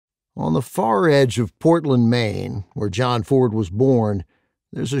On the far edge of Portland, Maine, where John Ford was born,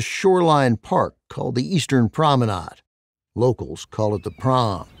 there's a shoreline park called the Eastern Promenade. Locals call it the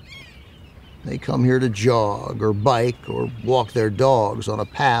Prom. They come here to jog or bike or walk their dogs on a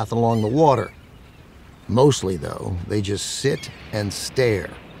path along the water. Mostly, though, they just sit and stare.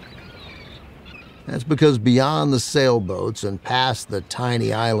 That's because beyond the sailboats and past the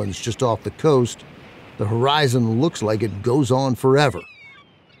tiny islands just off the coast, the horizon looks like it goes on forever.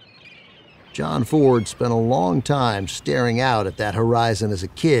 John Ford spent a long time staring out at that horizon as a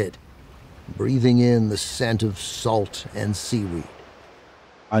kid, breathing in the scent of salt and seaweed.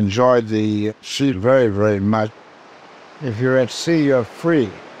 I enjoyed the sea very, very much. If you're at sea, you're free.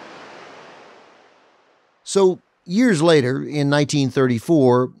 So, years later, in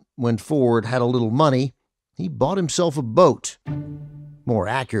 1934, when Ford had a little money, he bought himself a boat. More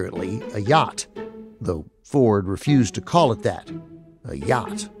accurately, a yacht, though Ford refused to call it that. A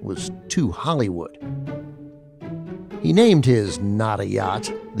yacht was too Hollywood. He named his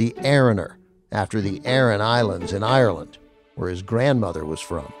Not-A-Yacht the Araner, after the Aran Islands in Ireland, where his grandmother was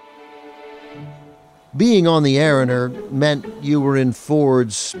from. Being on the Araner meant you were in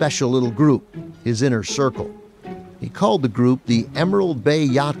Ford's special little group, his inner circle. He called the group the Emerald Bay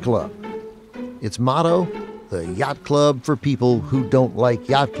Yacht Club. Its motto, the yacht club for people who don't like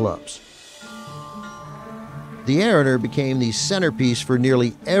yacht clubs. The Araner became the centerpiece for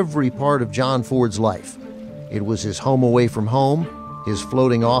nearly every part of John Ford's life. It was his home away from home, his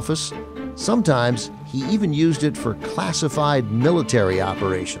floating office. Sometimes he even used it for classified military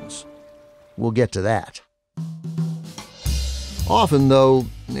operations. We'll get to that. Often, though,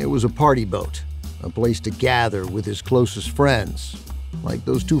 it was a party boat, a place to gather with his closest friends, like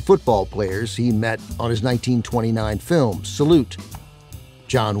those two football players he met on his 1929 film, Salute,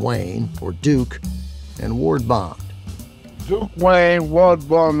 John Wayne, or Duke, and Ward Bond. Duke Wayne, Ward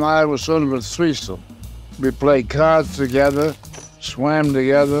Bond, and I were sort of a threesome. We played cards together, swam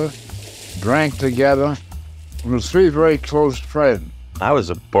together, drank together. We were three very close friends. I was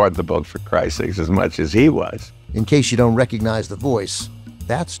aboard the boat, for Christ's sakes, as much as he was. In case you don't recognize the voice,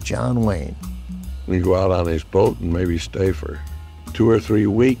 that's John Wayne. We'd go out on his boat and maybe stay for 2 or 3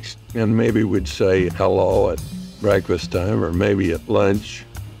 weeks, and maybe we'd say hello at breakfast time or maybe at lunch,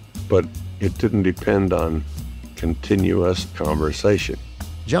 but it didn't depend on continuous conversation.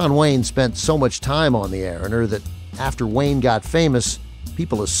 John Wayne spent so much time on the Araner that after Wayne got famous,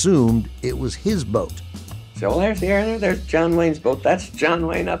 people assumed it was his boat. So, well, there's the Araner, there's John Wayne's boat. That's John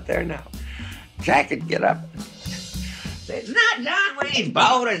Wayne up there now. Jack could get up. Say, it's not John Wayne's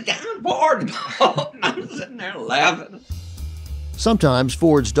boat, it's John Ford's boat. And I'm sitting there laughing. Sometimes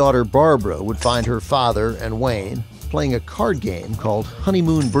Ford's daughter Barbara would find her father and Wayne playing a card game called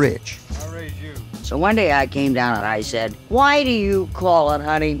Honeymoon Bridge. So one day I came down and I said, "Why do you call it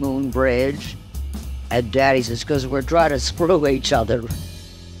Honeymoon Bridge?" And Daddy says, "Because we're trying to screw each other."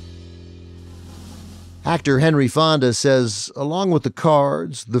 Actor Henry Fonda says, along with the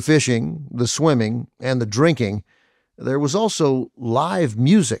cards, the fishing, the swimming, and the drinking, there was also live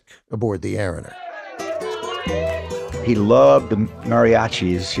music aboard the Araner. He loved the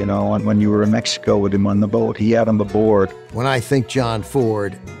mariachis, you know, and when you were in Mexico with him on the boat, he had them aboard. When I think John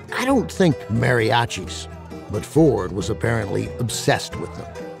Ford, I don't think mariachis, but Ford was apparently obsessed with them.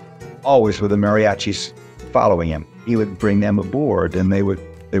 Always with the mariachis following him. He would bring them aboard, and they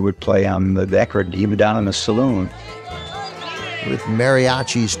would play on the deck or even down in the saloon. With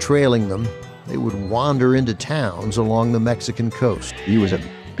mariachis trailing them, they would wander into towns along the Mexican coast. He was a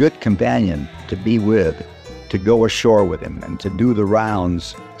good companion to be with, to go ashore with him and to do the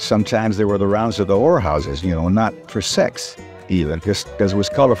rounds. Sometimes there were the rounds of the whorehouses, you know, not for sex even, just because it was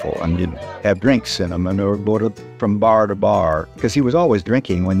colorful, and you'd have drinks in them, and they would go from bar to bar, because he was always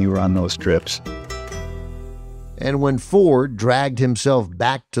drinking when you were on those trips. And when Ford dragged himself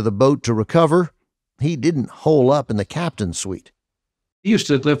back to the boat to recover, he didn't hole up in the captain's suite. He used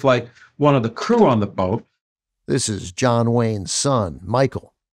to live like one of the crew on the boat. This is John Wayne's son,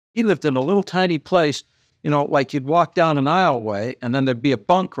 Michael. He lived in a little tiny place, you know, like you'd walk down an aisleway, and then there'd be a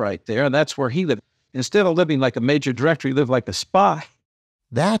bunk right there, and that's where he lived. Instead of living like a major director, he lived like a spy.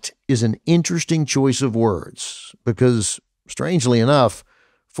 That is an interesting choice of words, because, strangely enough,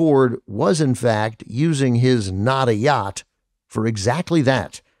 Ford was in fact using his Not-A-Yacht for exactly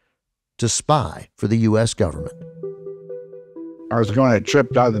that, to spy for the U.S. government. I was going on a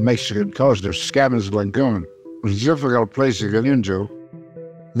trip down the Mexican coast. There's Scammers Lagoon. It was a difficult place to get into.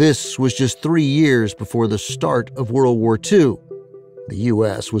 This was just 3 years before the start of World War II. The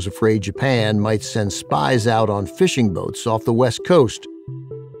U.S. was afraid Japan might send spies out on fishing boats off the West Coast.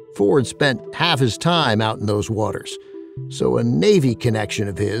 Ford spent half his time out in those waters, so a Navy connection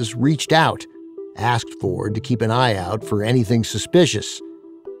of his reached out, asked Ford to keep an eye out for anything suspicious.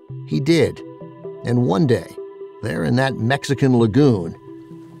 He did, and one day, there in that Mexican lagoon,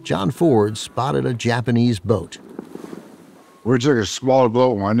 John Ford spotted a Japanese boat. We took a small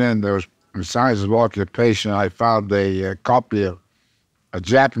boat, went in. There was signs of occupation. I found a copy of a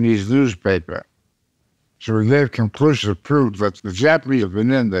Japanese newspaper. So we gave conclusive proof that the Japanese had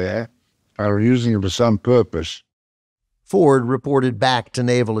been in there and were using it for some purpose. Ford reported back to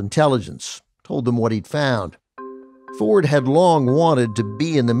Naval Intelligence, told them what he'd found. Ford had long wanted to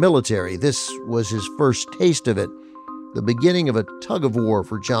be in the military. This was his first taste of it, the beginning of a tug-of-war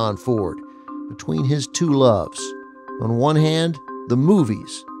for John Ford between his two loves. On one hand, the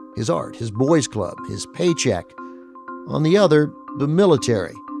movies, his art, his boys' club, his paycheck. On the other, the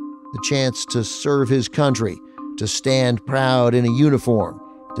military, the chance to serve his country, to stand proud in a uniform,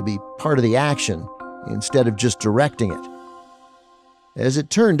 to be part of the action instead of just directing it. As it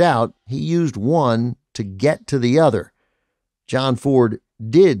turned out, he used one to get to the other. John Ford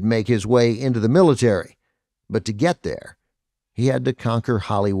did make his way into the military, but to get there, he had to conquer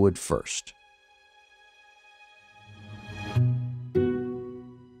Hollywood first.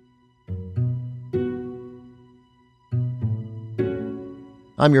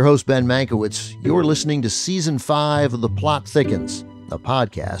 I'm your host, Ben Mankiewicz. You're listening to Season 5 of The Plot Thickens, a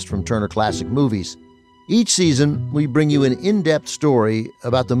podcast from Turner Classic Movies. Each season, we bring you an in-depth story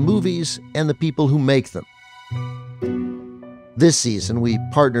about the movies and the people who make them. This season, we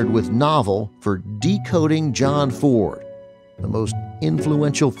partnered with Novel for Decoding John Ford, the most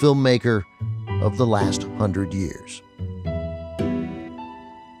influential filmmaker of the last 100 years.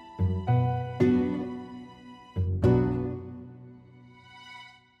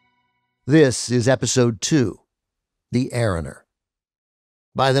 This is Episode 2, The Araner.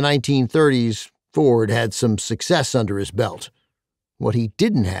 By the 1930s, Ford had some success under his belt. What he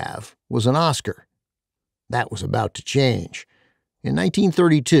didn't have was an Oscar. That was about to change. In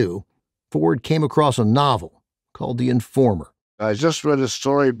 1932, Ford came across a novel called The Informer. I just read a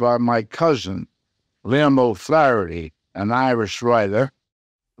story by my cousin, Liam O'Flaherty, an Irish writer.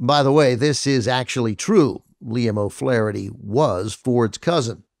 By the way, this is actually true. Liam O'Flaherty was Ford's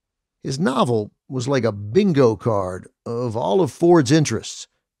cousin. His novel was like a bingo card of all of Ford's interests.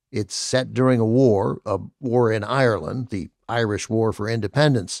 It's set during a war in Ireland, the Irish War for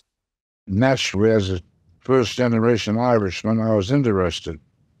Independence. Naturally, as a first-generation Irishman, I was interested.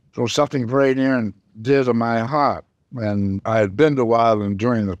 So something very near and dear to my heart. And I had been to Ireland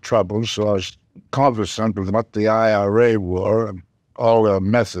during the Troubles, so I was conversant with what the IRA were and all their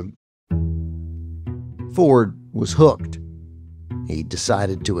method. Ford was hooked. He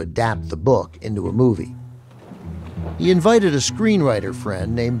decided to adapt the book into a movie. He invited a screenwriter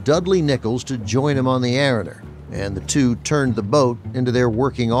friend named Dudley Nichols to join him on the Araner, and the two turned the boat into their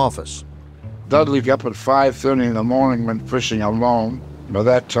working office. Dudley got up at 5:30 in the morning, went fishing alone. By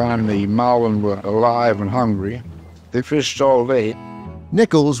that time, the marlin were alive and hungry. They fished all day.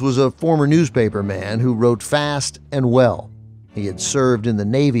 Nichols was a former newspaper man who wrote fast and well. He had served in the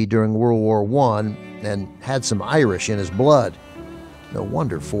Navy during World War I and had some Irish in his blood. No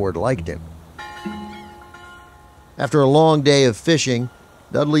wonder Ford liked him. After a long day of fishing,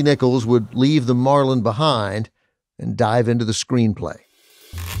 Dudley Nichols would leave the marlin behind and dive into the screenplay.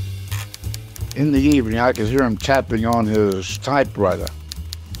 In the evening, I could hear him tapping on his typewriter.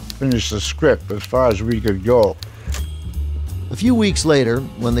 Finished the script as far as we could go. A few weeks later,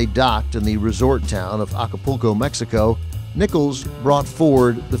 when they docked in the resort town of Acapulco, Mexico, Nichols brought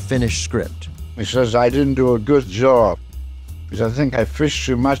Ford the finished script. He says, I didn't do a good job, because I think I fished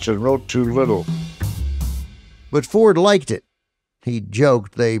too much and wrote too little. But Ford liked it. He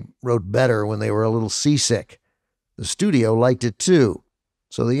joked they wrote better when they were a little seasick. The studio liked it too,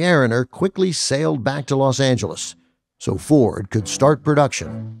 so the Araner quickly sailed back to Los Angeles so Ford could start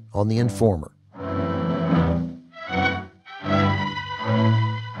production on The Informer.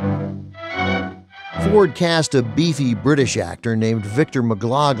 Ford cast a beefy British actor named Victor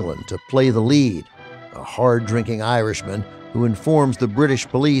McLaughlin to play the lead, a hard-drinking Irishman who informs the British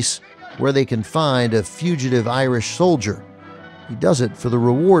police where they can find a fugitive Irish soldier. He does it for the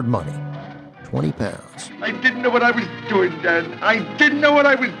reward money, £20. I didn't know what I was doing, Dad. I didn't know what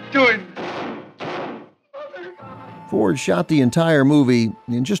I was doing. Ford shot the entire movie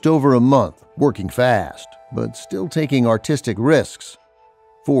in just over a month, working fast, but still taking artistic risks.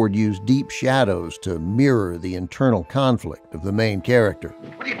 Ford used deep shadows to mirror the internal conflict of the main character.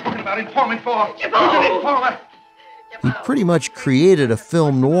 What are you talking about informant for? Who's an informer? He pretty much created a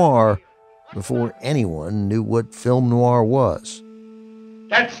film noir before anyone knew what film noir was.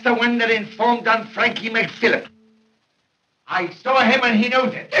 That's the one that informed on Frankie McPhillip. I saw him and he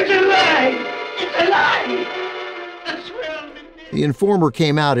knows it. It's a lie! It's a lie! I swear I'll be dead. The Informer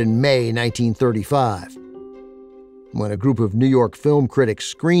came out in May 1935. When a group of New York film critics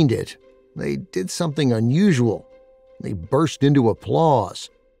screened it, they did something unusual. They burst into applause.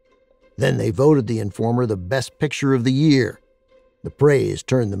 Then they voted The Informer the best picture of the year. The praise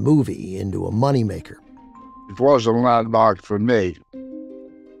turned the movie into a moneymaker. It was a landmark for me,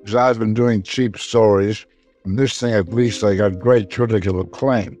 because I've been doing cheap stories, and this thing at least I got great critical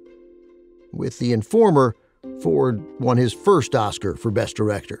acclaim. With The Informer, Ford won his first Oscar for Best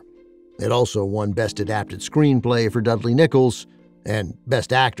Director. It also won Best Adapted Screenplay for Dudley Nichols and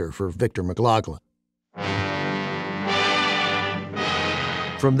Best Actor for Victor McLaglen.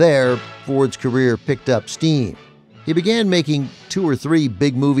 From there, Ford's career picked up steam. He began making 2 or 3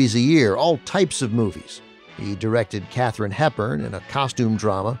 big movies a year, all types of movies. He directed Katharine Hepburn in a costume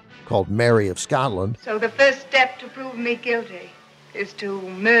drama called Mary of Scotland. So the first step to prove me guilty is to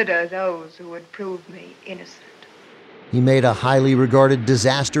murder those who would prove me innocent. He made a highly regarded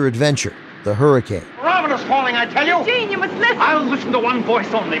disaster adventure, The Hurricane. Ravenous falling, I tell you! Gene, you must listen! I'll listen to one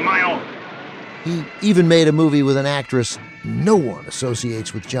voice only, my own. He even made a movie with an actress no one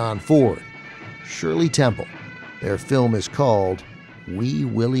associates with John Ford, Shirley Temple. Their film is called Wee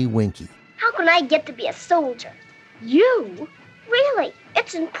Willie Winkie. How can I get to be a soldier? You? Really?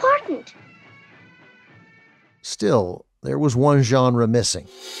 It's important. Still, there was one genre missing.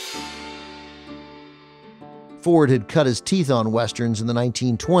 Ford had cut his teeth on westerns in the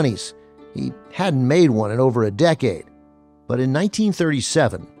 1920s. He hadn't made one in over a decade. But in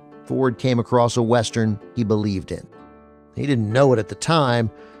 1937, Ford came across a western he believed in. He didn't know it at the time,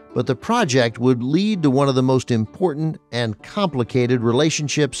 but the project would lead to one of the most important and complicated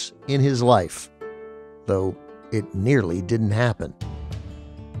relationships in his life, though it nearly didn't happen.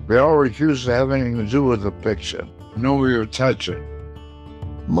 They all refused to have anything to do with the picture. Nobody would touch it.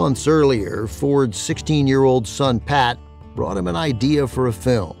 Months earlier, Ford's 16-year-old son, Pat, brought him an idea for a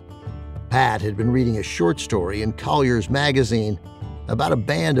film. Pat had been reading a short story in Collier's magazine about a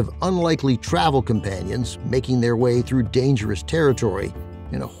band of unlikely travel companions making their way through dangerous territory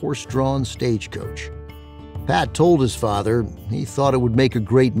in a horse-drawn stagecoach. Pat told his father he thought it would make a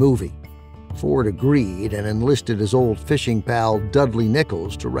great movie. Ford agreed and enlisted his old fishing pal Dudley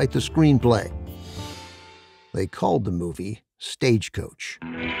Nichols to write the screenplay. They called the movie Stagecoach.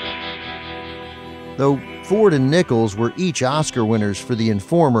 Though Ford and Nichols were each Oscar winners for The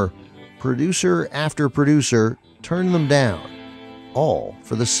Informer, producer after producer turned them down, all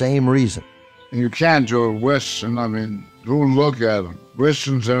for the same reason. You can't do a Western, don't look at them.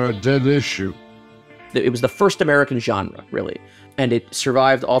 Westerns are a dead issue. It was the first American genre, really. And it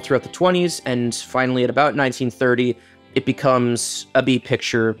survived all throughout the 20s, and finally at about 1930, it becomes a B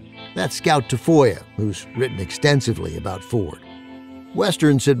picture. That's Scout Tafoya, who's written extensively about Ford.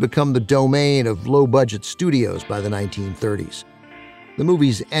 Westerns had become the domain of low-budget studios by the 1930s. The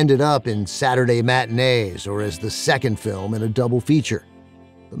movies ended up in Saturday matinees or as the second film in a double feature.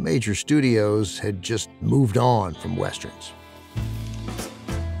 The major studios had just moved on from Westerns.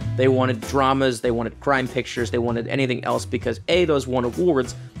 They wanted dramas, they wanted crime pictures, they wanted anything else because A, those won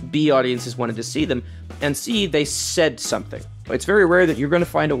awards, B, audiences wanted to see them, and C, they said something. It's very rare that you're going to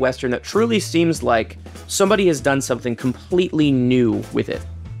find a Western that truly seems like somebody has done something completely new with it.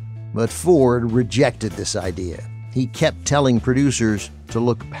 But Ford rejected this idea. He kept telling producers to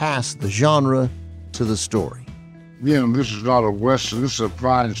look past the genre to the story. This is not a Western, this is a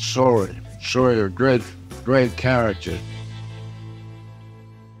fine story. Story of great character.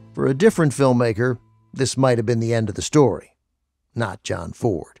 For a different filmmaker, this might have been the end of the story. Not John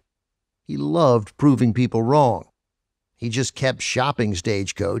Ford. He loved proving people wrong. He just kept shopping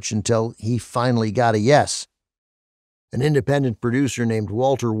Stagecoach until he finally got a yes. An independent producer named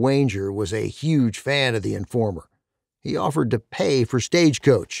Walter Wanger was a huge fan of The Informer. He offered to pay for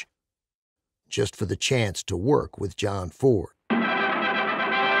Stagecoach, just for the chance to work with John Ford. What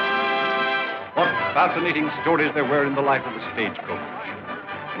fascinating stories there were in the life of the Stagecoach.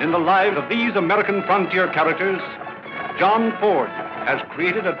 And in the lives of these American frontier characters, John Ford has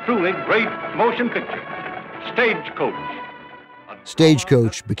created a truly great motion picture, Stagecoach.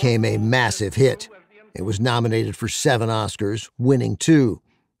 Stagecoach became a massive hit. It was nominated for 7 Oscars, winning 2.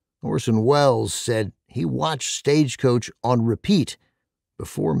 Orson Welles said he watched Stagecoach on repeat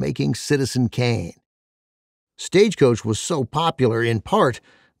before making Citizen Kane. Stagecoach was so popular in part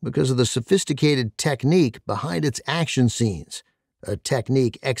because of the sophisticated technique behind its action scenes, a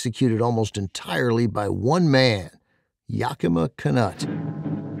technique executed almost entirely by one man, Yakima Canutt.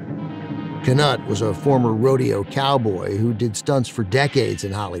 Canutt was a former rodeo cowboy who did stunts for decades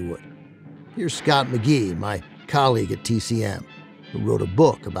in Hollywood. Here's Scott McGee, my colleague at TCM, who wrote a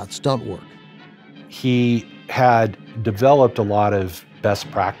book about stunt work. He had developed a lot of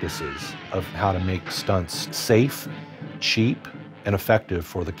best practices of how to make stunts safe, cheap, and effective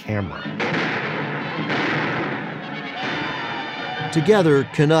for the camera. Together,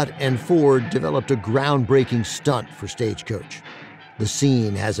 Knut and Ford developed a groundbreaking stunt for Stagecoach. The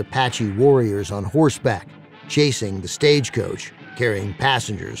scene has Apache warriors on horseback chasing the Stagecoach, carrying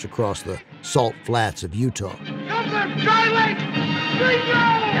passengers across the salt flats of Utah.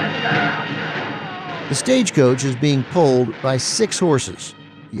 The Stagecoach is being pulled by 6 horses.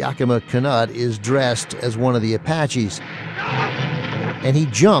 Yakima Knut is dressed as one of the Apaches, and he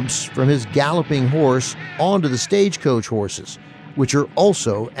jumps from his galloping horse onto the Stagecoach horses, which are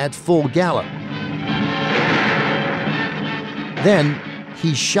also at full gallop. Then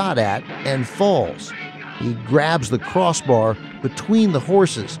he's shot at and falls. He grabs the crossbar between the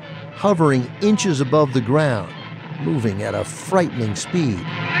horses, hovering inches above the ground, moving at a frightening speed.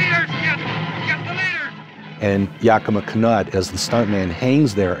 And Yakima Knut, as the stuntman,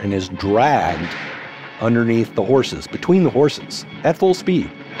 hangs there and is dragged underneath the horses, between the horses, at full speed.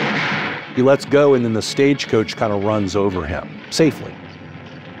 He lets go, and then the Stagecoach kind of runs over him, safely.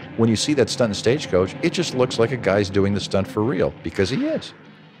 When you see that stunt in Stagecoach, it just looks like a guy's doing the stunt for real, because he is.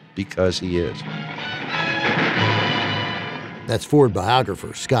 Because he is. That's Ford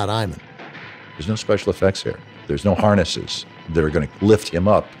biographer Scott Iman. There's no special effects here. There's no harnesses that are going to lift him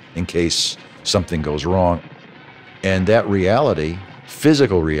up in case something goes wrong. And that reality,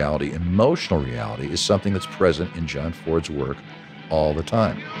 physical reality, emotional reality, is something that's present in John Ford's work all the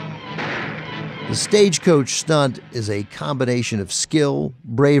time. The Stagecoach stunt is a combination of skill,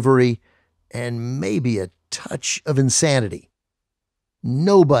 bravery, and maybe a touch of insanity.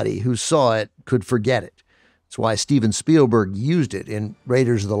 Nobody who saw it could forget it. That's why Steven Spielberg used it in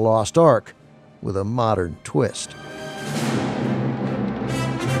Raiders of the Lost Ark with a modern twist.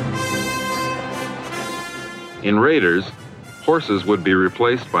 In Raiders, horses would be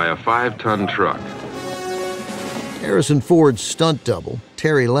replaced by a 5-ton truck. Harrison Ford's stunt double,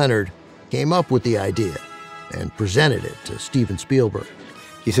 Terry Leonard, came up with the idea and presented it to Steven Spielberg.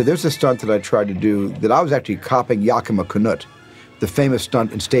 He said, there's a stunt that I tried to do that I was actually copying Yakima Knut, the famous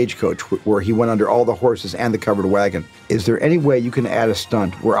stunt in Stagecoach where he went under all the horses and the covered wagon. Is there any way you can add a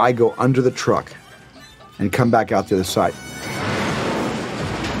stunt where I go under the truck and come back out the other side?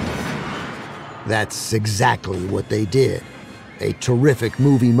 That's exactly what they did. A terrific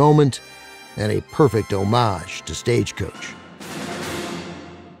movie moment and a perfect homage to Stagecoach.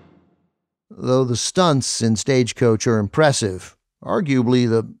 Though the stunts in Stagecoach are impressive, arguably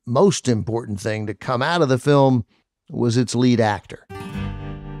the most important thing to come out of the film was its lead actor.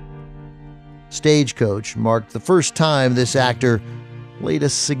 Stagecoach marked the first time this actor played a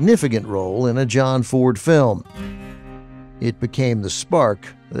significant role in a John Ford film. It became the spark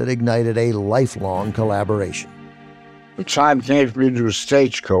that ignited a lifelong collaboration. The time came for me to do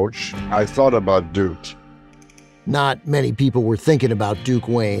Stagecoach. I thought about Duke. Not many people were thinking about Duke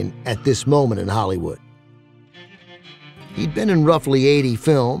Wayne at this moment in Hollywood. He'd been in roughly 80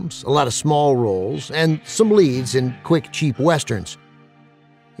 films, a lot of small roles, and some leads in quick, cheap westerns.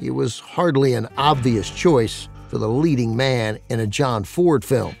 He was hardly an obvious choice for the leading man in a John Ford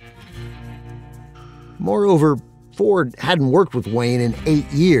film. Moreover, Ford hadn't worked with Wayne in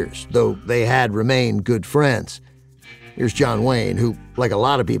 8 years, though they had remained good friends. Here's John Wayne, who, like a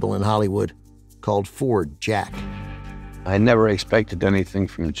lot of people in Hollywood, called Ford Jack. I never expected anything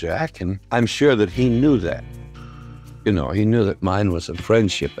from Jack, and I'm sure that he knew that. You know, he knew that mine was a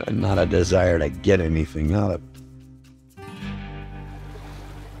friendship and not a desire to get anything out of it.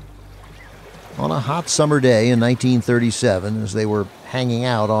 On a hot summer day in 1937, as they were hanging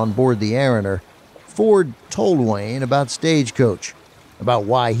out on board the Araner, Ford told Wayne about Stagecoach, about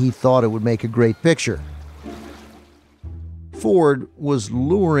why he thought it would make a great picture. Ford was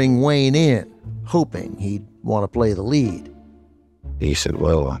luring Wayne in, hoping he'd want to play the lead. He said,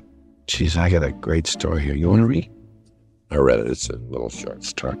 well, geez, I got a great story here. You want to read? I read it. It's a little short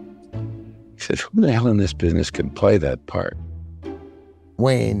story. He said, who the hell in this business can play that part?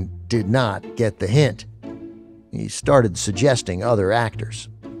 Wayne did not get the hint. He started suggesting other actors.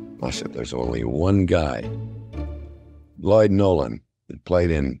 I said, there's only one guy, Lloyd Nolan, that played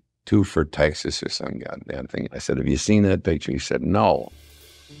in Two for Texas or some goddamn thing. I said, have you seen that picture? He said, no.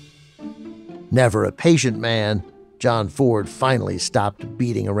 Never a patient man, John Ford finally stopped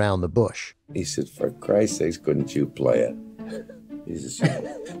beating around the bush. He said, for Christ's sakes, couldn't you play it? He just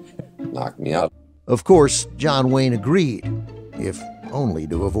knocked me out. Of course, John Wayne agreed, if only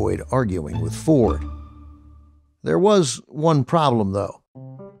to avoid arguing with Ford. There was one problem, though.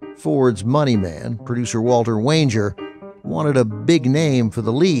 Ford's money man, producer Walter Wanger, wanted a big name for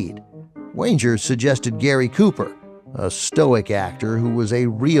the lead. Wanger suggested Gary Cooper, a stoic actor who was a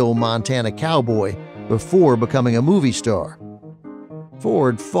real Montana cowboy before becoming a movie star.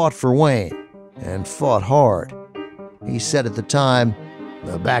 Ford fought for Wayne, and fought hard. He said at the time,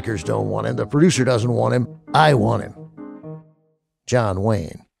 "The backers don't want him, the producer doesn't want him, I want him." John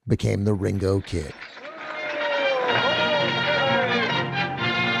Wayne became the Ringo Kid.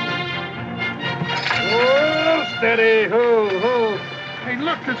 Oh, steady, ho, ho. Hey,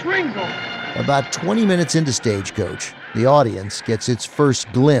 look, it's Ringo. About 20 minutes into Stagecoach, the audience gets its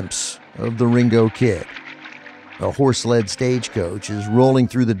first glimpse of the Ringo Kid. A horse-led stagecoach is rolling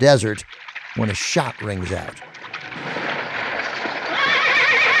through the desert when a shot rings out.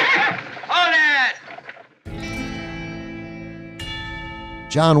 Hold it!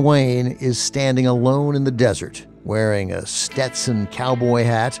 John Wayne is standing alone in the desert, wearing a Stetson cowboy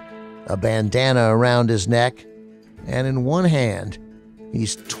hat, a bandana around his neck, and in one hand,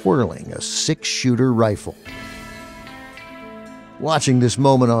 he's twirling a 6-shooter rifle. Watching this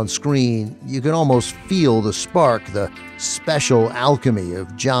moment on screen, you can almost feel the spark, the special alchemy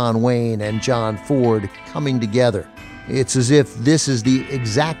of John Wayne and John Ford coming together. It's as if this is the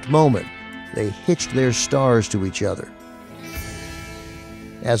exact moment they hitched their stars to each other.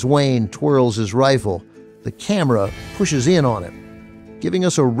 As Wayne twirls his rifle, the camera pushes in on him, giving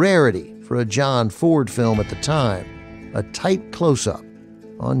us a rarity for a John Ford film at the time, a tight close-up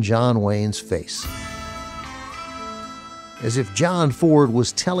on John Wayne's face. As if John Ford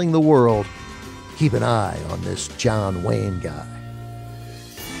was telling the world, keep an eye on this John Wayne guy.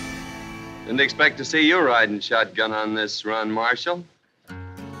 Didn't expect to see you riding shotgun on this run, Marshal.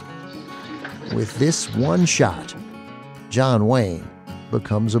 With this one shot, John Wayne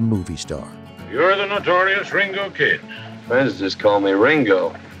becomes a movie star. You're the notorious Ringo Kid. Friends just call me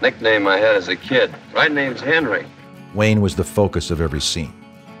Ringo. Nickname I had as a kid. Right name's Henry. Wayne was the focus of every scene.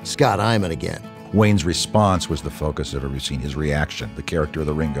 Scott Iman again. Wayne's response was the focus of every scene, his reaction, the character of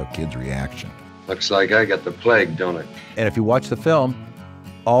the Ringo Kid's reaction. Looks like I got the plague, don't it? And if you watch the film,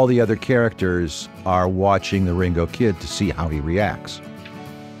 all the other characters are watching the Ringo Kid to see how he reacts.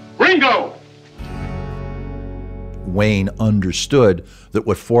 Ringo! Wayne understood that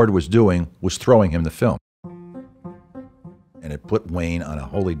what Ford was doing was throwing him the film. And it put Wayne on a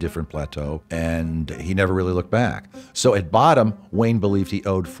wholly different plateau, and he never really looked back. So at bottom, Wayne believed he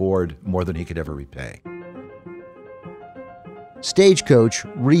owed Ford more than he could ever repay. Stagecoach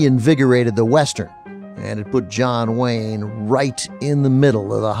reinvigorated the Western, and it put John Wayne right in the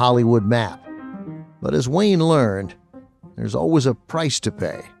middle of the Hollywood map. But as Wayne learned, there's always a price to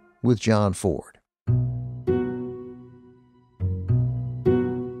pay with John Ford.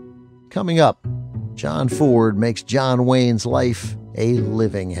 Coming up, John Ford makes John Wayne's life a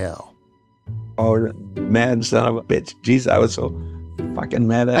living hell. Oh, mad son of a bitch. Jeez, I was so fucking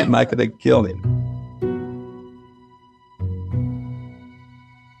mad at him, I could have killed him.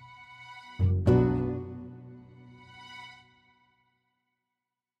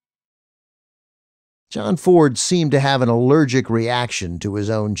 John Ford seemed to have an allergic reaction to his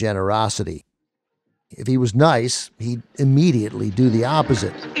own generosity. If he was nice, he'd immediately do the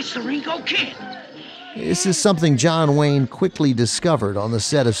opposite. It's the Ringo Kid. This is something John Wayne quickly discovered on the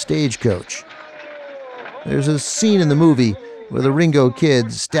set of Stagecoach. There's a scene in the movie where the Ringo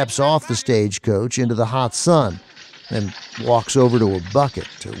Kid steps off the stagecoach into the hot sun and walks over to a bucket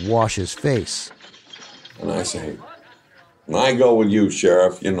to wash his face. And I say, when I go with you,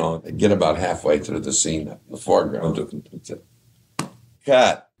 Sheriff, get about halfway through the scene, the foreground,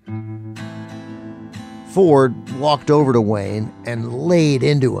 cut. Ford walked over to Wayne and laid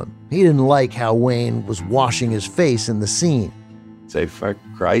into him. He didn't like how Wayne was washing his face in the scene. Say, for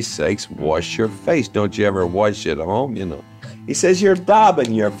Christ's sakes, wash your face. Don't you ever wash it at home, He says, you're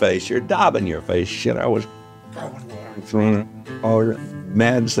daubing your face. You're daubing your face. Shit, I was throwing oh,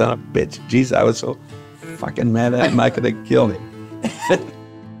 mad son of a bitch. Jeez, I was so fucking mad at him, I could have killed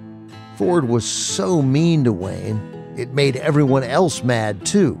him. Ford was so mean to Wayne, it made everyone else mad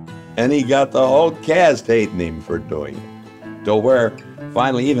too. And he got the whole cast hating him for doing it. To where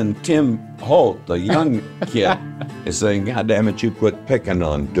finally even Tim Holt, the young kid, is saying, God damn it, you quit picking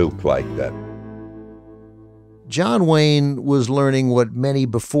on Duke like that. John Wayne was learning what many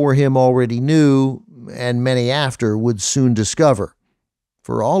before him already knew, and many after would soon discover.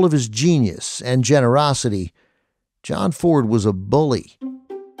 For all of his genius and generosity, John Ford was a bully.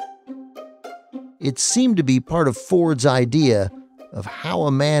 It seemed to be part of Ford's idea of how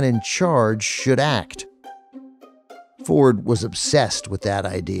a man in charge should act. Ford was obsessed with that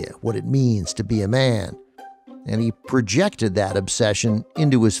idea, what it means to be a man. and he projected that obsession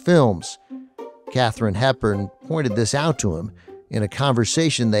into his films. Katharine Hepburn pointed this out to him in a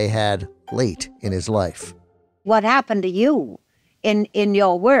conversation they had late in his life. What happened to you in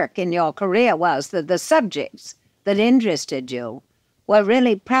your work, in your career, was that the subjects that interested you were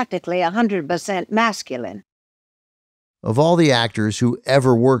really practically 100% masculine. Of all the actors who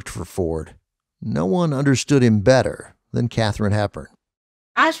ever worked for Ford, no one understood him better than Katharine Hepburn.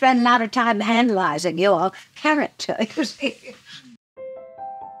 I spent a lot of time analyzing your character, you see.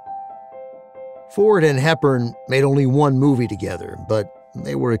 Ford and Hepburn made only one movie together, but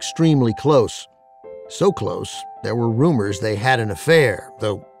they were extremely close. So close, there were rumors they had an affair,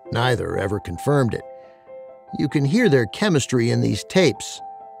 though neither ever confirmed it. You can hear their chemistry in these tapes.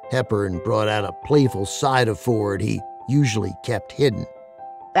 Hepburn brought out a playful side of Ford he usually kept hidden.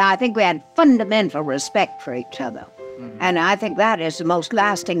 I think we had fundamental respect for each other. And I think that is the most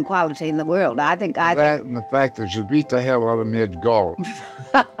lasting quality in the world. That and the fact that you beat the hell out of me at golf.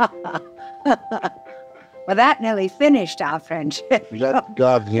 Well, that nearly finished our friendship. That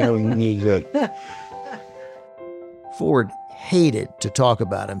goddamn needs it. Ford hated to talk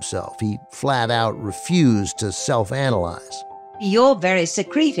about himself. He flat out refused to self-analyze. You're very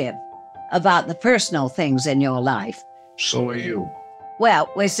secretive about the personal things in your life. So are you.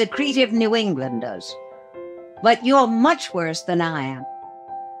 Well, we're secretive New Englanders. But you're much worse than I am.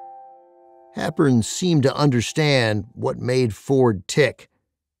 Hepburn seemed to understand what made Ford tick,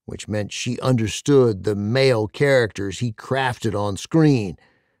 which meant she understood the male characters he crafted on screen,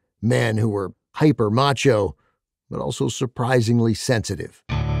 men who were hyper-macho, but also surprisingly sensitive.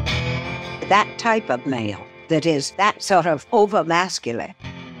 That type of male that is that sort of over-masculine,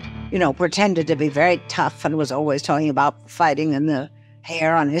 pretended to be very tough and was always talking about fighting and the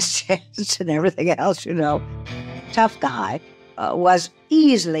hair on his chest and everything else, Tough guy was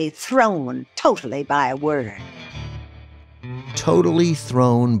easily thrown totally by a word. Totally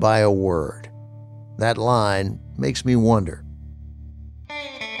thrown by a word. That line makes me wonder.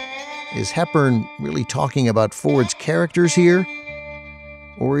 Is Hepburn really talking about Ford's characters here?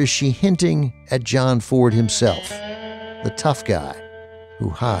 Or is she hinting at John Ford himself, the tough guy who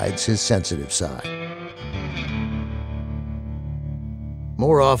hides his sensitive side?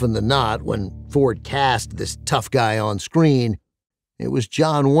 More often than not, when Ford cast this tough guy on screen, it was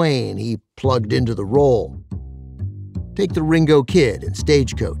John Wayne he plugged into the role. Take the Ringo Kid in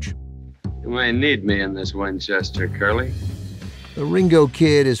Stagecoach. You may need me in this Winchester, Curly. The Ringo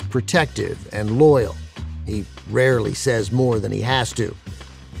Kid is protective and loyal. He rarely says more than he has to.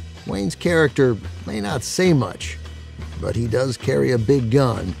 Wayne's character may not say much, but he does carry a big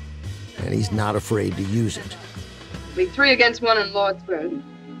gun, and he's not afraid to use it. It'll be 3 against 1 in Lordsburg.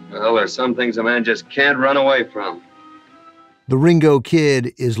 Well, there's some things a man just can't run away from. The Ringo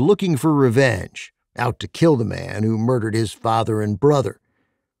Kid is looking for revenge, out to kill the man who murdered his father and brother.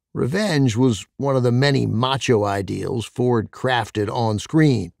 Revenge was one of the many macho ideals Ford crafted on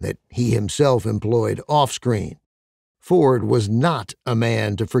screen that he himself employed off screen. Ford was not a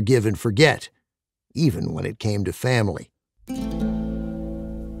man to forgive and forget, even when it came to family.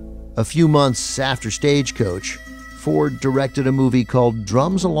 A few months after Stagecoach, Ford directed a movie called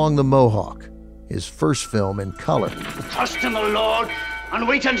Drums Along the Mohawk, his first film in color. Trust in the Lord and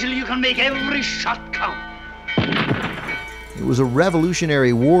wait until you can make every shot count. It was a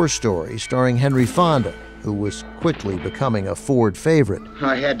Revolutionary War story starring Henry Fonda, who was quickly becoming a Ford favorite.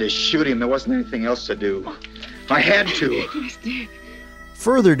 I had to shoot him. There wasn't anything else to do. I had to.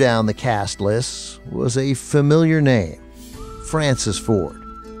 Further down the cast list was a familiar name, Francis Ford,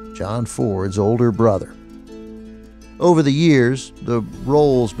 John Ford's older brother. Over the years, the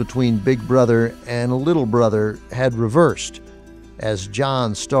roles between Big Brother and Little Brother had reversed. As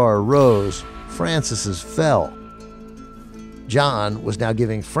John's star rose, Francis's fell. John was now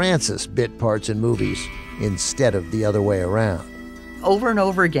giving Francis bit parts in movies instead of the other way around. Over and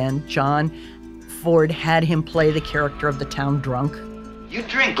over again, John Ford had him play the character of the town drunk. You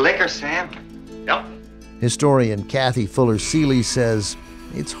drink liquor, Sam? Yep. Historian Kathy Fuller Seeley says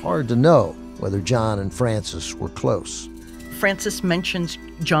it's hard to know whether John and Francis were close. Francis mentions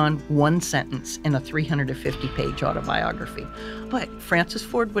John one sentence in a 350-page autobiography, but Francis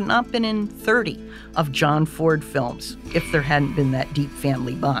Ford would not have been in 30 of John Ford films if there hadn't been that deep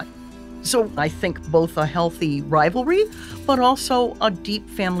family bond. So I think both a healthy rivalry, but also a deep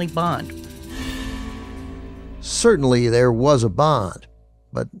family bond. Certainly there was a bond,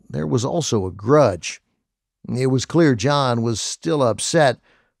 but there was also a grudge. It was clear John was still upset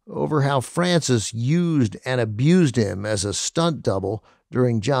over how Francis used and abused him as a stunt double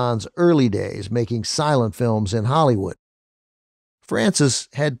during John's early days making silent films in Hollywood. Francis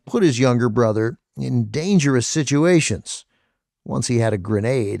had put his younger brother in dangerous situations. Once he had a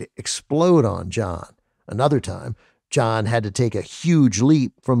grenade explode on John. Another time, John had to take a huge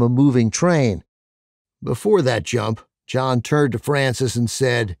leap from a moving train. Before that jump, John turned to Francis and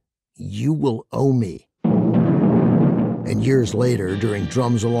said, "You will owe me." And years later, during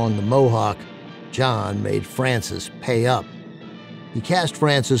Drums Along the Mohawk, John made Francis pay up. He cast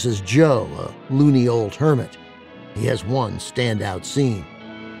Francis as Joe, a loony old hermit. He has one standout scene.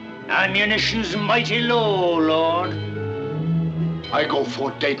 Ammunition's mighty low, Lord. I go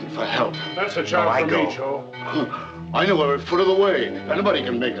Fort Dayton for help. That's a job for me, Joe. I know every foot of the way. If anybody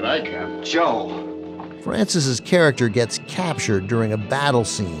can make it, I can. Joe. Francis's character gets captured during a battle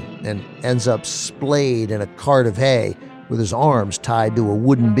scene and ends up splayed in a cart of hay with his arms tied to a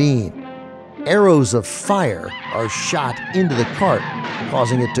wooden beam. Arrows of fire are shot into the cart,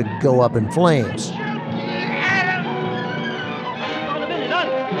 causing it to go up in flames.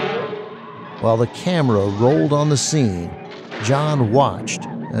 While the camera rolled on the scene, John watched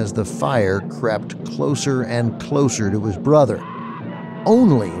as the fire crept closer and closer to his brother.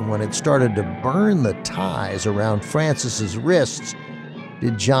 Only when it started to burn the ties around Francis's wrists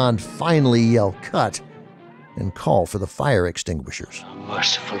did John finally yell "cut" and call for the fire extinguishers.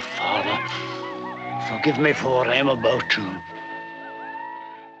 Merciful Father, forgive me for what I am about to.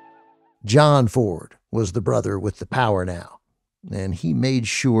 John Ford was the brother with the power now, and he made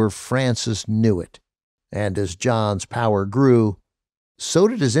sure Francis knew it. And as John's power grew, so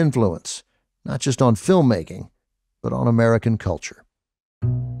did his influence, not just on filmmaking, but on American culture.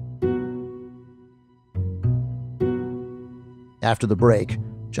 After the break,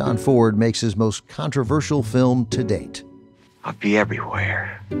 John Ford makes his most controversial film to date. I'll be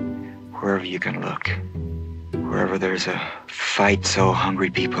everywhere, wherever you can look. Wherever there's a fight so hungry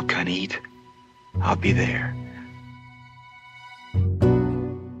people can eat, I'll be there.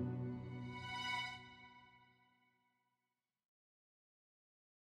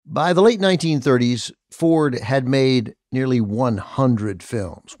 By the late 1930s, Ford had made nearly 100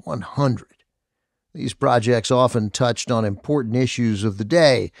 films. 100. These projects often touched on important issues of the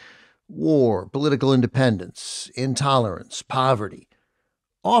day: war, political independence, intolerance, poverty.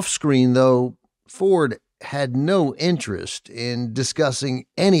 Off-screen, though, Ford had no interest in discussing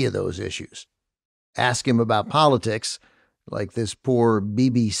any of those issues. Ask him about politics, like this poor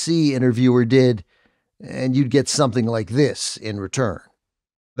BBC interviewer did, and you'd get something like this in return.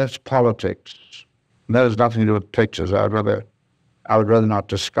 That's politics. That has nothing to do with pictures. I would rather not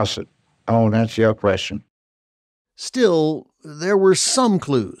discuss it. I won't answer your question. Still, there were some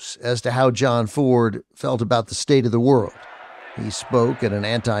clues as to how John Ford felt about the state of the world. He spoke at an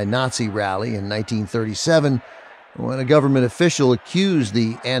anti-Nazi rally in 1937 when a government official accused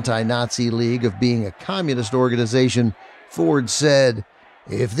the Anti-Nazi League of being a communist organization. Ford said,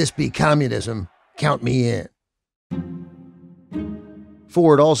 "If this be communism, count me in."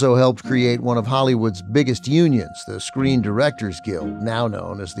 Ford also helped create one of Hollywood's biggest unions, the Screen Directors Guild, now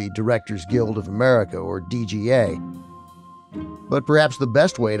known as the Directors Guild of America, or DGA. But perhaps the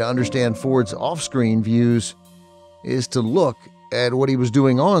best way to understand Ford's off-screen views is to look at what he was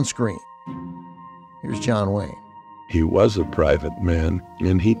doing on screen. Here's John Wayne. He was a private man,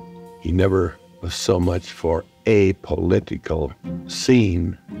 and he never was so much for a political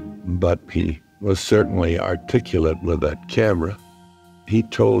scene, but he was certainly articulate with that camera. He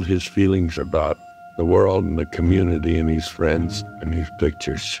told his feelings about the world and the community and his friends and his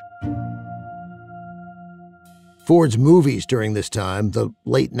pictures. Ford's movies during this time, the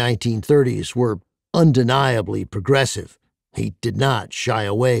late 1930s, were undeniably progressive. He did not shy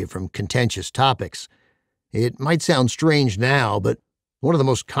away from contentious topics. It might sound strange now, but one of the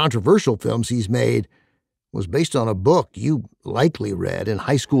most controversial films he's made was based on a book you likely read in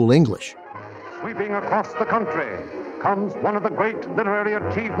high school English. Sweeping across the country comes one of the great literary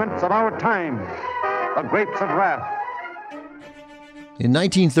achievements of our time, The Grapes of Wrath. In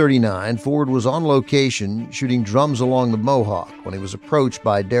 1939, Ford was on location shooting Drums Along the Mohawk when he was approached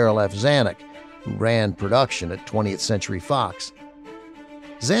by Darryl F. Zanuck, who ran production at 20th Century Fox.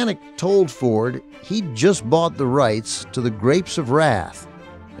 Zanuck told Ford he'd just bought the rights to The Grapes of Wrath,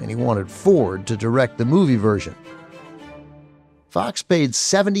 and he wanted Ford to direct the movie version. Fox paid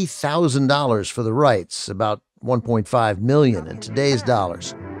 $70,000 for the rights, about $1.5 million in today's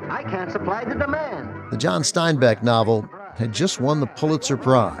dollars. I can't supply the demand. The John Steinbeck novel had just won the Pulitzer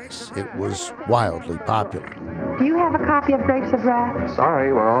Prize. It was wildly popular. Do you have a copy of Grapes of Wrath?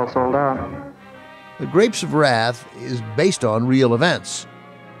 Sorry, we're all sold out. The Grapes of Wrath is based on real events.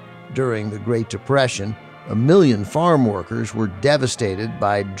 During the Great Depression, 1 million farm workers were devastated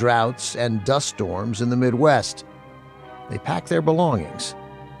by droughts and dust storms in the Midwest. They packed their belongings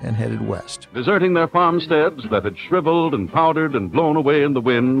and headed west. Deserting their farmsteads that had shriveled and powdered and blown away in the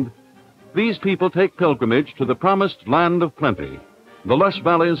wind, these people take pilgrimage to the promised land of plenty, the lush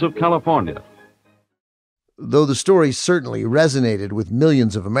valleys of California. Though the story certainly resonated with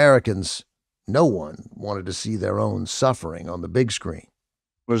millions of Americans, no one wanted to see their own suffering on the big screen.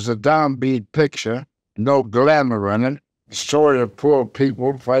 It was a downbeat picture, no glamour in it, a story of poor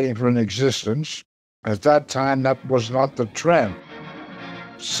people fighting for an existence. At that time, that was not the trend.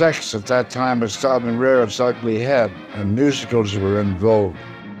 Sex at that time was starting to rear its ugly head, and musicals were in vogue.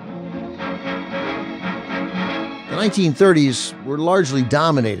 The 1930s were largely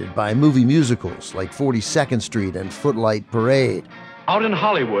dominated by movie musicals like 42nd Street and Footlight Parade. Out in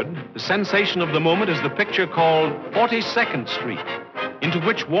Hollywood, the sensation of the moment is the picture called 42nd Street, into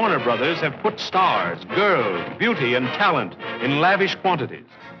which Warner Brothers have put stars, girls, beauty, and talent in lavish quantities.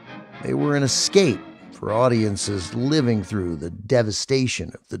 They were an escape for audiences living through the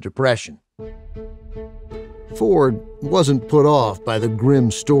devastation of the Depression. Ford wasn't put off by the grim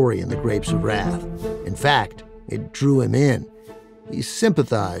story in The Grapes of Wrath. In fact, it drew him in. He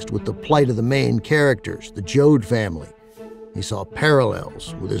sympathized with the plight of the main characters, the Joad family. He saw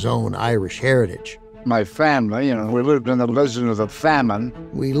parallels with his own Irish heritage. My family, we lived in the legend of the famine.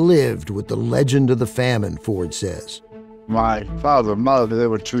 We lived with the legend of the famine, Ford says. My father and mother, they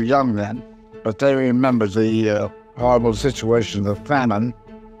were too young then, but they remembered the horrible situation of the famine.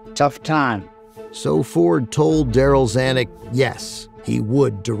 Tough time. So Ford told Darryl Zanuck, yes, he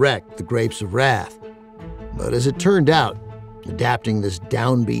would direct The Grapes of Wrath. But as it turned out, adapting this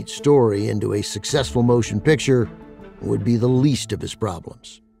downbeat story into a successful motion picture would be the least of his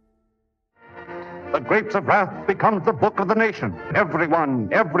problems. The Grapes of Wrath becomes the book of the nation. Everyone,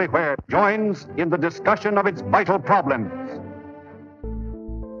 everywhere, joins in the discussion of its vital problems.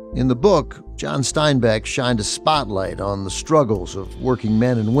 In the book, John Steinbeck shined a spotlight on the struggles of working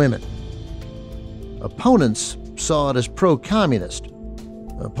men and women. Opponents saw it as pro-communist.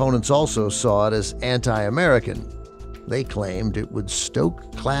 Opponents also saw it as anti-American. They claimed it would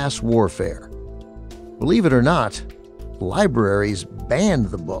stoke class warfare. Believe it or not, libraries banned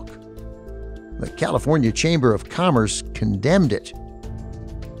the book. The California Chamber of Commerce condemned it.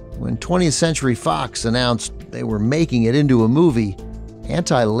 When 20th Century Fox announced they were making it into a movie,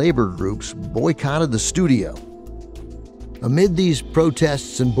 anti-labor groups boycotted the studio. Amid these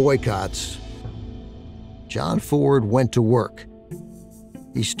protests and boycotts, John Ford went to work.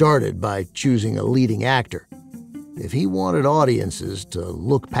 He started by choosing a leading actor. If he wanted audiences to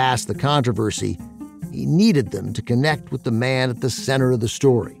look past the controversy, he needed them to connect with the man at the center of the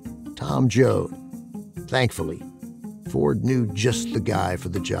story, Tom Joad. Thankfully, Ford knew just the guy for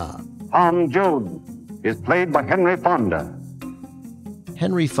the job. Tom Joad is played by Henry Fonda.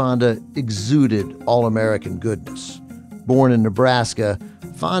 Henry Fonda exuded all-American goodness. Born in Nebraska,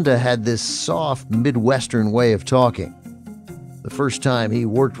 Fonda had this soft Midwestern way of talking. The first time he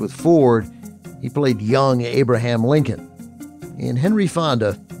worked with Ford, he played young Abraham Lincoln. In Henry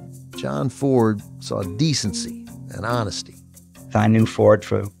Fonda, John Ford saw decency and honesty. I knew Ford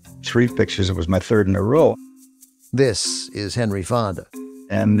for 3 pictures. It was my 3rd in a row. This is Henry Fonda.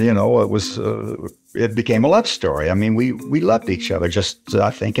 And, it became a love story. I mean, we loved each other, just, I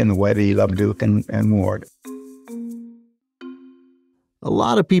think, in the way that he loved Duke and Ward. A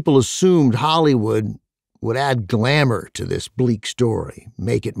lot of people assumed Hollywood would add glamour to this bleak story,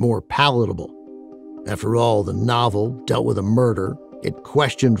 make it more palatable. After all, the novel dealt with a murder, it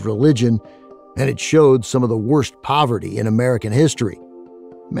questioned religion, and it showed some of the worst poverty in American history.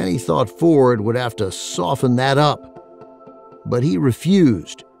 Many thought Ford would have to soften that up. But he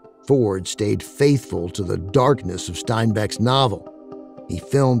refused. Ford stayed faithful to the darkness of Steinbeck's novel. He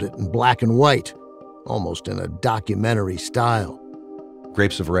filmed it in black and white, almost in a documentary style.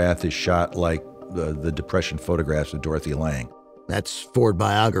 Grapes of Wrath is shot like the Depression photographs of Dorothy Lang. That's Ford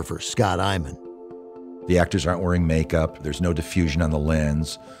biographer Scott Iman. The actors aren't wearing makeup. There's no diffusion on the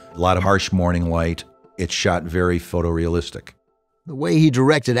lens. A lot of harsh morning light. It's shot very photorealistic. The way he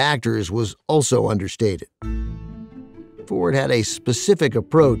directed actors was also understated. Ford had a specific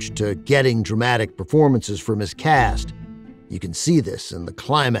approach to getting dramatic performances from his cast. You can see this in the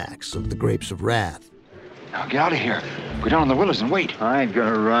climax of The Grapes of Wrath. Now get out of here. Go down on the willows and wait. I ain't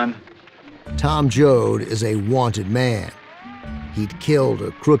gonna run. Tom Joad is a wanted man. He'd killed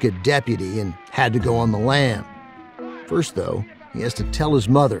a crooked deputy and had to go on the lam. First, though, he has to tell his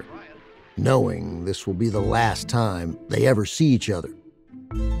mother, knowing this will be the last time they ever see each other.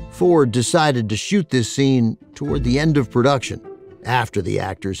 Ford decided to shoot this scene toward the end of production, after the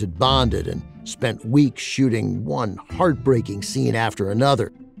actors had bonded and spent weeks shooting one heartbreaking scene after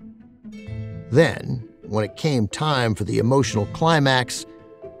another. Then, when it came time for the emotional climax,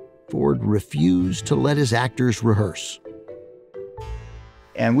 Ford refused to let his actors rehearse.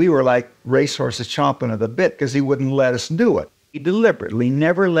 And we were like racehorses chomping at the bit because he wouldn't let us do it. He deliberately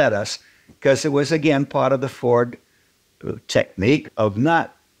never let us, because it was, again, part of the Ford technique of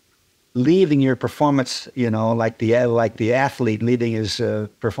not leaving your performance, like the athlete leading his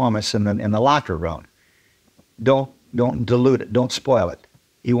performance in the locker room. Don't dilute it. Don't spoil it.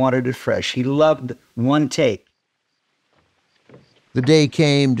 He wanted it fresh. He loved one take. The day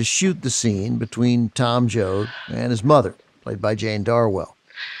came to shoot the scene between Tom Joad and his mother, played by Jane Darwell.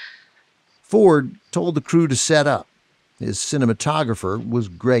 Ford told the crew to set up. His cinematographer was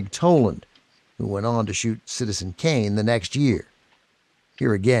Greg Toland, who went on to shoot Citizen Kane the next year.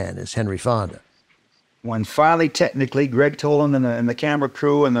 Here again is Henry Fonda. When finally, technically, Greg Toland and the camera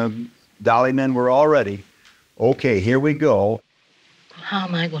crew and the dolly men were all ready, okay, here we go. How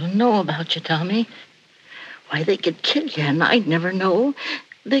am I going to know about you, Tommy? Why, they could kill you, and I'd never know.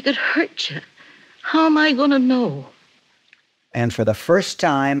 They could hurt you. How am I going to know? And for the first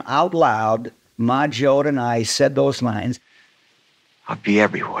time, out loud, Ma Joad and I said those lines. I'll be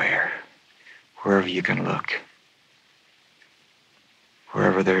everywhere, wherever you can look.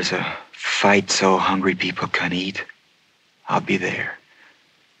 Wherever there's a fight so hungry people can eat, I'll be there.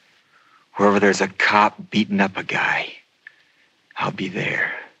 Wherever there's a cop beating up a guy, I'll be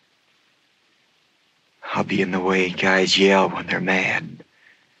there. I'll be in the way guys yell when they're mad.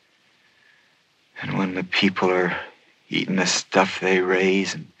 And when the people are eating the stuff they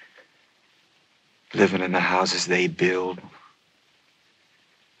raise and living in the houses they build,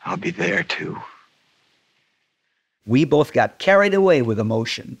 I'll be there too. We both got carried away with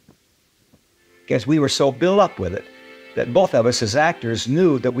emotion because we were so built up with it that both of us as actors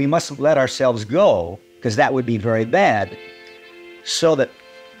knew that we mustn't let ourselves go, because that would be very bad, so that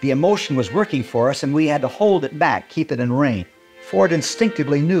the emotion was working for us and we had to hold it back, keep it in rein. Ford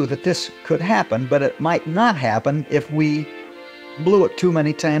instinctively knew that this could happen, but it might not happen if we blew it too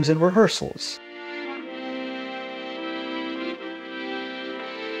many times in rehearsals.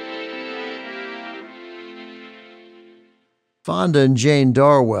 Fonda and Jane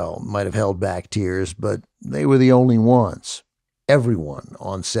Darwell might have held back tears, but they were the only ones. Everyone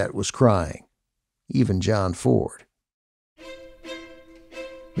on set was crying, even John Ford.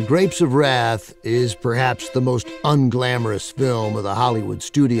 The Grapes of Wrath is perhaps the most unglamorous film of the Hollywood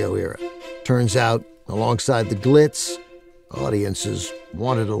studio era. Turns out, alongside the glitz, audiences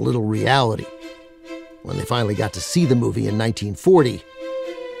wanted a little reality. When they finally got to see the movie in 1940,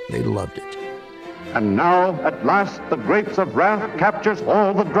 they loved it. And now, at last, the Grapes of Wrath captures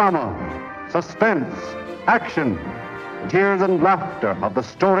all the drama, suspense, action, tears and laughter of the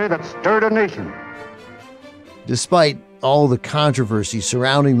story that stirred a nation. Despite all the controversy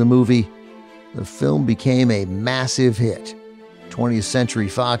surrounding the movie, the film became a massive hit, 20th Century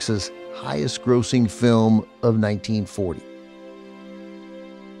Fox's highest-grossing film of 1940.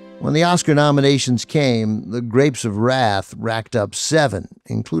 When the Oscar nominations came, The Grapes of Wrath racked up 7,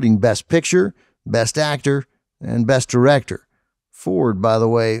 including Best Picture, Best Actor, and Best Director. Ford, by the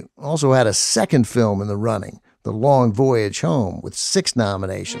way, also had a second film in the running, The Long Voyage Home, with 6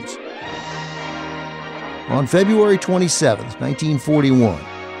 nominations. On February 27, 1941,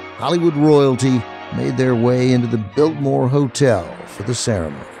 Hollywood royalty made their way into the Biltmore Hotel for the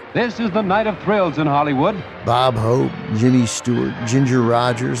ceremony. This is the night of thrills in Hollywood. Bob Hope, Jimmy Stewart, Ginger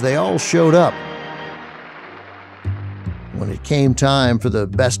Rogers, they all showed up. When it came time for the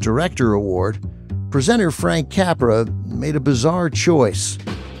Best Director award, presenter Frank Capra made a bizarre choice.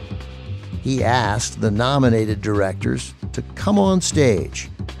 He asked the nominated directors to come on stage.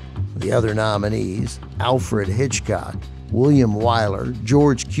 The other nominees, Alfred Hitchcock, William Wyler,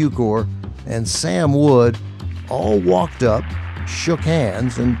 George Cukor, and Sam Wood, all walked up, shook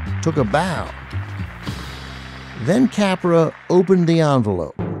hands, and took a bow. Then Capra opened the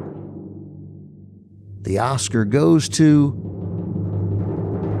envelope. The Oscar goes to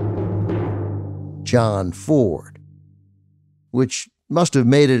John Ford, which must have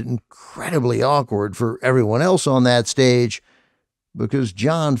made it incredibly awkward for everyone else on that stage, because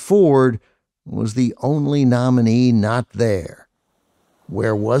John Ford was the only nominee not there.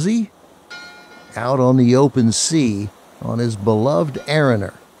 Where was he? Out on the open sea on his beloved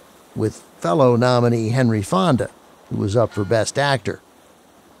Araner, with fellow nominee Henry Fonda, who was up for Best Actor.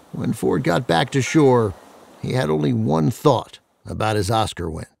 When Ford got back to shore, he had only one thought about his Oscar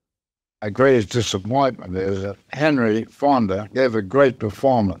win. My greatest disappointment is that Henry Fonda gave a great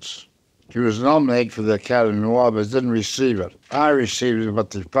performance. He was nominated for the Academy Award, but didn't receive it. I received it, but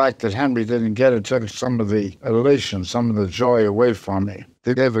the fact that Henry didn't get it took some of the elation, some of the joy away from me.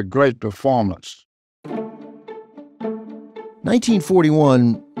 They gave a great performance.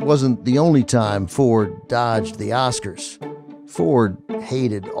 1941 wasn't the only time Ford dodged the Oscars. Ford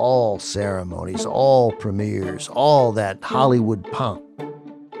hated all ceremonies, all premieres, all that Hollywood pomp.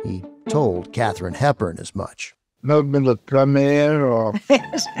 He told Katharine Hepburn as much. Never been to premiere or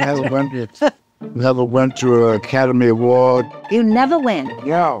never went to an Academy Award. You never went?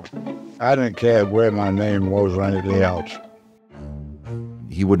 No. I didn't care where my name was or anything else.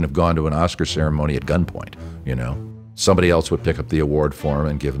 He wouldn't have gone to an Oscar ceremony at gunpoint, you know. Somebody else would pick up the award for him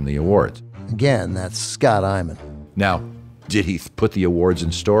and give him the awards. Again, that's Scott Iman. Now, did he put the awards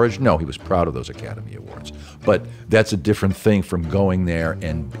in storage? No, he was proud of those Academy Awards. But that's a different thing from going there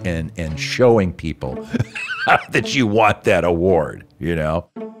and showing people that you want that award, you know?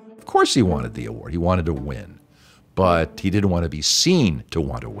 Of course he wanted the award. He wanted to win. But he didn't want to be seen to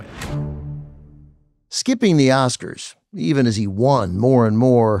want to win. Skipping the Oscars, even as he won more and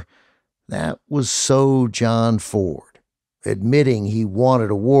more, that was so John Ford. Admitting he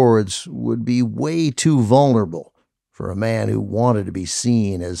wanted awards would be way too vulnerable for a man who wanted to be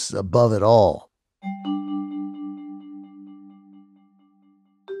seen as above it all.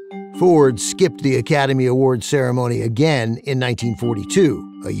 Ford skipped the Academy Award ceremony again in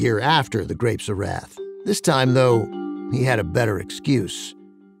 1942, a year after The Grapes of Wrath. This time, though, he had a better excuse.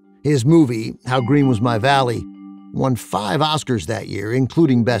 His movie, How Green Was My Valley, won 5 Oscars that year,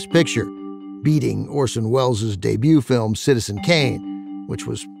 including Best Picture, beating Orson Welles' debut film Citizen Kane, which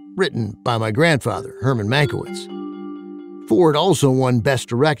was written by my grandfather, Herman Mankiewicz. Ford also won Best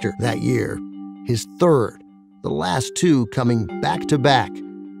Director that year, his third, the last 2 coming back-to-back.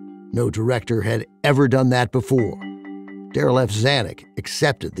 No director had ever done that before. Darryl F. Zanuck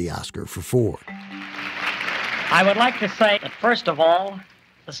accepted the Oscar for Ford. I would like to say that, first of all,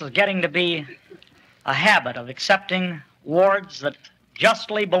 this is getting to be a habit of accepting awards that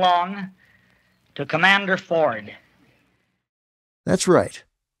justly belong to Commander Ford. That's right,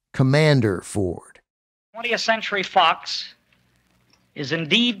 Commander Ford. 20th Century Fox is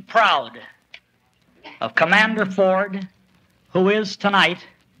indeed proud of Commander Ford, who is tonight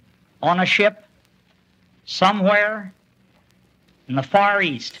on a ship somewhere in the Far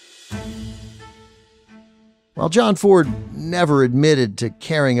East. While John Ford never admitted to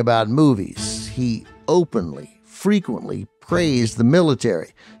caring about movies, he openly, frequently praised the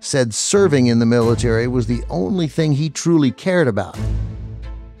military, said serving in the military was the only thing he truly cared about.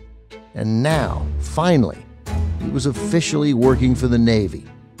 And now, finally, he was officially working for the Navy.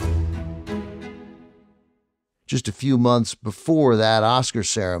 Just a few months before that Oscar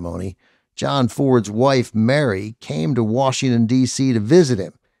ceremony, John Ford's wife, Mary, came to Washington, D.C. to visit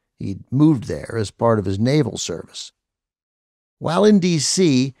him. He'd moved there as part of his naval service. While in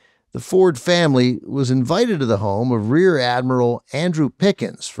D.C., the Ford family was invited to the home of Rear Admiral Andrew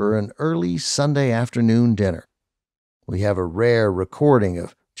Thickens for an early Sunday afternoon dinner. We have a rare recording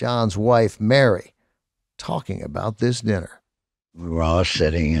of John's wife, Mary, talking about this dinner. We were all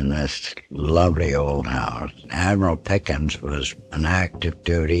sitting in this lovely old house. Admiral Thickens was on active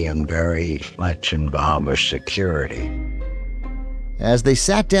duty and very much involved with security. As they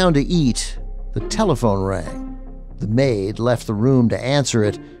sat down to eat, the telephone rang. The maid left the room to answer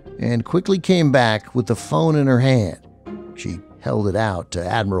it and quickly came back with the phone in her hand. She held it out to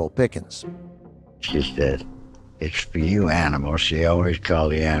Admiral Thickens. She said, "It's for you, Animal." She always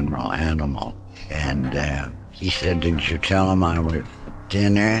called the Admiral Animal. And he said, "Did you tell him I was at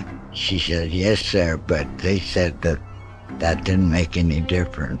dinner?" She said, "Yes, sir, but they said that didn't make any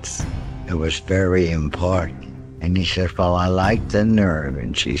difference. It was very important." And he said, "Well, I like the nerve."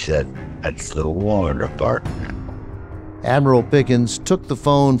 And she said, "That's the War Department." Admiral Thickens took the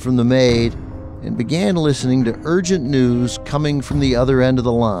phone from the maid and began listening to urgent news coming from the other end of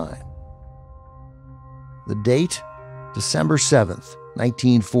the line. The date, December 7th,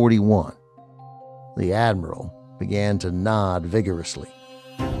 1941. The Admiral began to nod vigorously.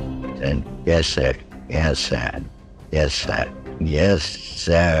 And yes, sir. Yes, sir. Yes, sir. Yes,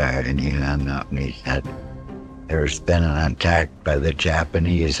 sir. And he hung up and he said, "There's been an attack by the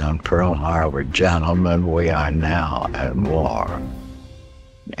Japanese on Pearl Harbor. Gentlemen, we are now at war."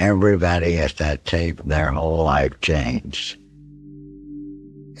 Everybody at that table, their whole life changed.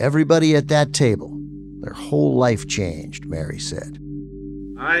 Everybody at that table, their whole life changed, Mary said.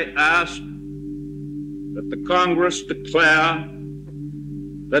 I ask that the Congress declare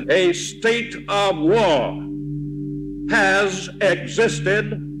that a state of war has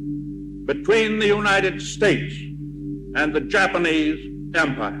existed between the United States and the Japanese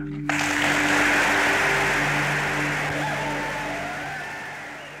Empire.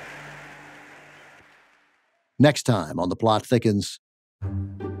 Next time on The Plot Thickens.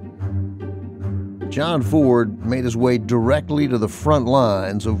 John Ford made his way directly to the front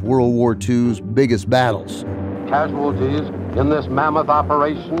lines of World War II's biggest battles. Casualties in this mammoth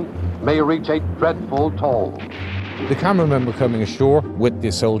operation may reach a dreadful toll. The cameramen were coming ashore with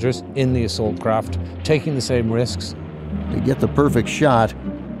the soldiers in the assault craft, taking the same risks. To get the perfect shot,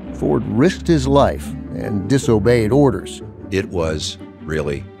 Ford risked his life and disobeyed orders. It was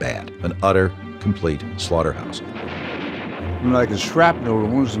really bad. An utter, complete slaughterhouse. Like a shrapnel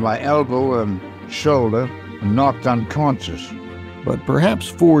wounds to my elbow and shoulder, and knocked unconscious. But perhaps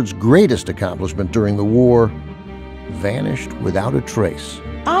Ford's greatest accomplishment during the war vanished without a trace.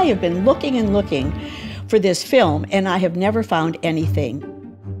 I have been looking and looking for this film, and I have never found anything.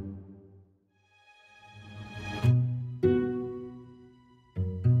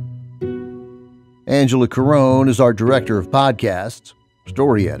 Angela Carone is our director of podcasts.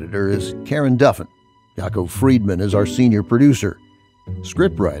 Story editor is Karen Duffin. Jaco Friedman is our senior producer.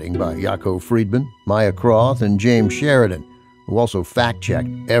 Script writing by Jaco Friedman, Maya Croth, and James Sheridan, who also fact-checked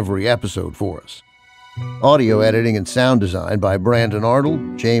every episode for us. Audio editing and sound design by Brandon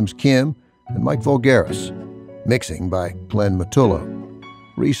Arnold, James Kim, and Mike Volgaris. Mixing by Glenn Matullo.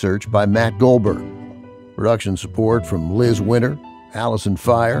 Research by Matt Goldberg. Production support from Liz Winter, Allison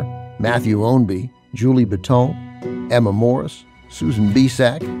Fire, Matthew Ownby, Julie Baton, Emma Morris, Susan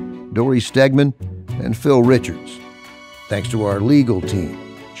Bisak, Dory Stegman, and Phil Richards. Thanks to our legal team,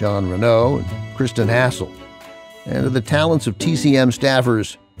 John Renaud and Kristen Hassel, and to the talents of TCM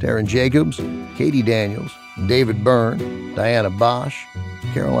staffers Darren Jacobs, Katie Daniels, David Byrne, Diana Bosch,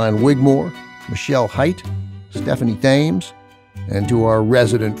 Caroline Wigmore, Michelle Height, Stephanie Thames, and to our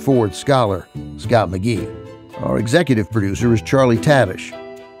resident Ford scholar, Scott McGee. Our executive producer is Charlie Tavish.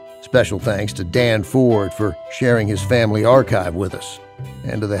 Special thanks to Dan Ford for sharing his family archive with us,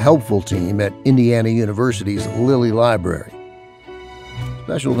 and to the helpful team at Indiana University's Lilly Library.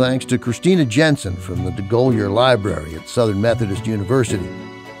 Special thanks to Christina Jensen from the DeGolyer Library at Southern Methodist University.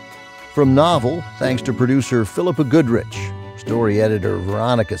 From Novel, thanks to producer Philippa Goodrich, story editor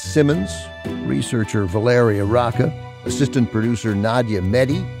Veronica Simmons, researcher Valeria Rocca, assistant producer Nadia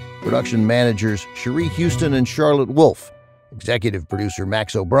Mehdi, production managers Cherie Houston and Charlotte Wolfe, executive producer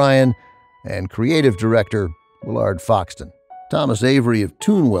Max O'Brien, and creative director Willard Foxton. Thomas Avery of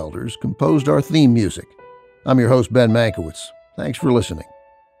Tune Welders composed our theme music. I'm your host, Ben Mankiewicz. Thanks for listening.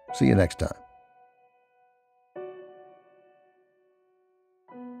 See you next time.